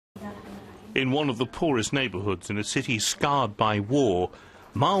In one of the poorest neighbourhoods in a city scarred by war,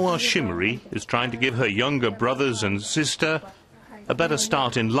 Marwa Shimmery is trying to give her younger brothers and sister a better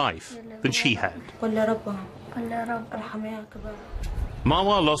start in life than she had.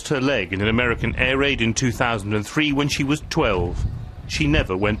 Marwa lost her leg in an American air raid in 2003 when she was 12. She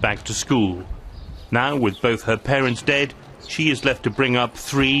never went back to school. Now, with both her parents dead, she is left to bring up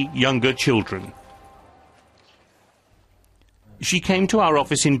 3 younger children. She came to our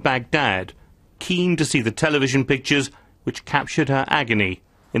office in Baghdad, keen to see the television pictures which captured her agony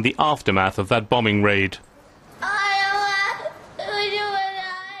in the aftermath of that bombing raid.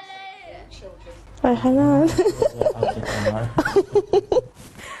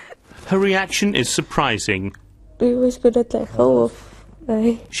 Her reaction is surprising.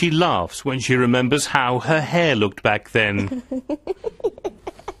 She laughs when she remembers how her hair looked back then.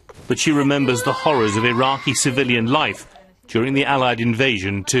 But she remembers the horrors of Iraqi civilian life during the Allied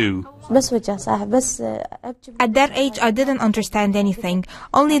invasion too. At that age, I didn't understand anything,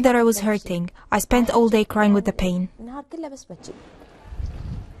 only that I was hurting. I spent all day crying with the pain.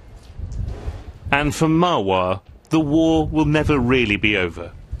 And for Marwa, the war will never really be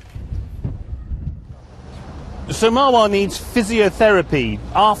over. So Marwa needs physiotherapy,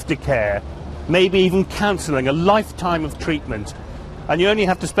 aftercare, maybe even counselling, a lifetime of treatment. And you only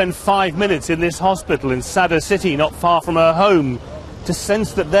have to spend 5 minutes in this hospital in Sadr city, not far from her home, to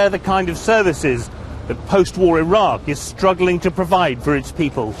sense that they're the kind of services that post-war Iraq is struggling to provide for its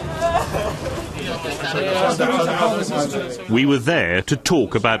people. We were there to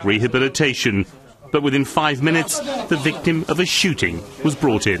talk about rehabilitation, but within 5 minutes, the victim of a shooting was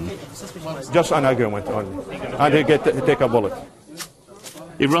brought in. Just an argument only. I didn't take a bullet.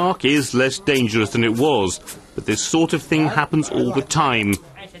 Iraq is less dangerous than it was, but this sort of thing happens all the time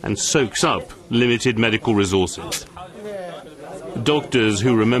and soaks up limited medical resources. Doctors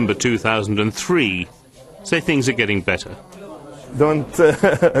who remember 2003 say things are getting better. Don't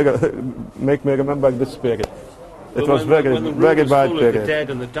make me remember this period. It was very bad period. Dead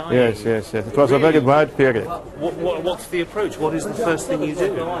and the dying. Yes. It was a very bad period. What's the approach? What is the first thing you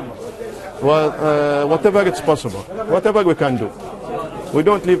do? Well, whatever it's possible, whatever we can do. We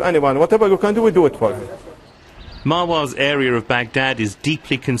don't leave anyone. Whatever we can do, we do it for him. Marwa's area of Baghdad is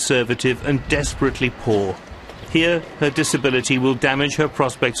deeply conservative and desperately poor. Here, her disability will damage her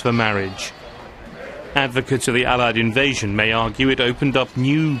prospects for marriage. Advocates of the Allied invasion may argue it opened up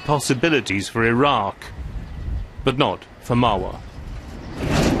new possibilities for Iraq, but not for Marwa.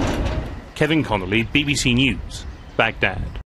 Kevin Connolly, BBC News, Baghdad.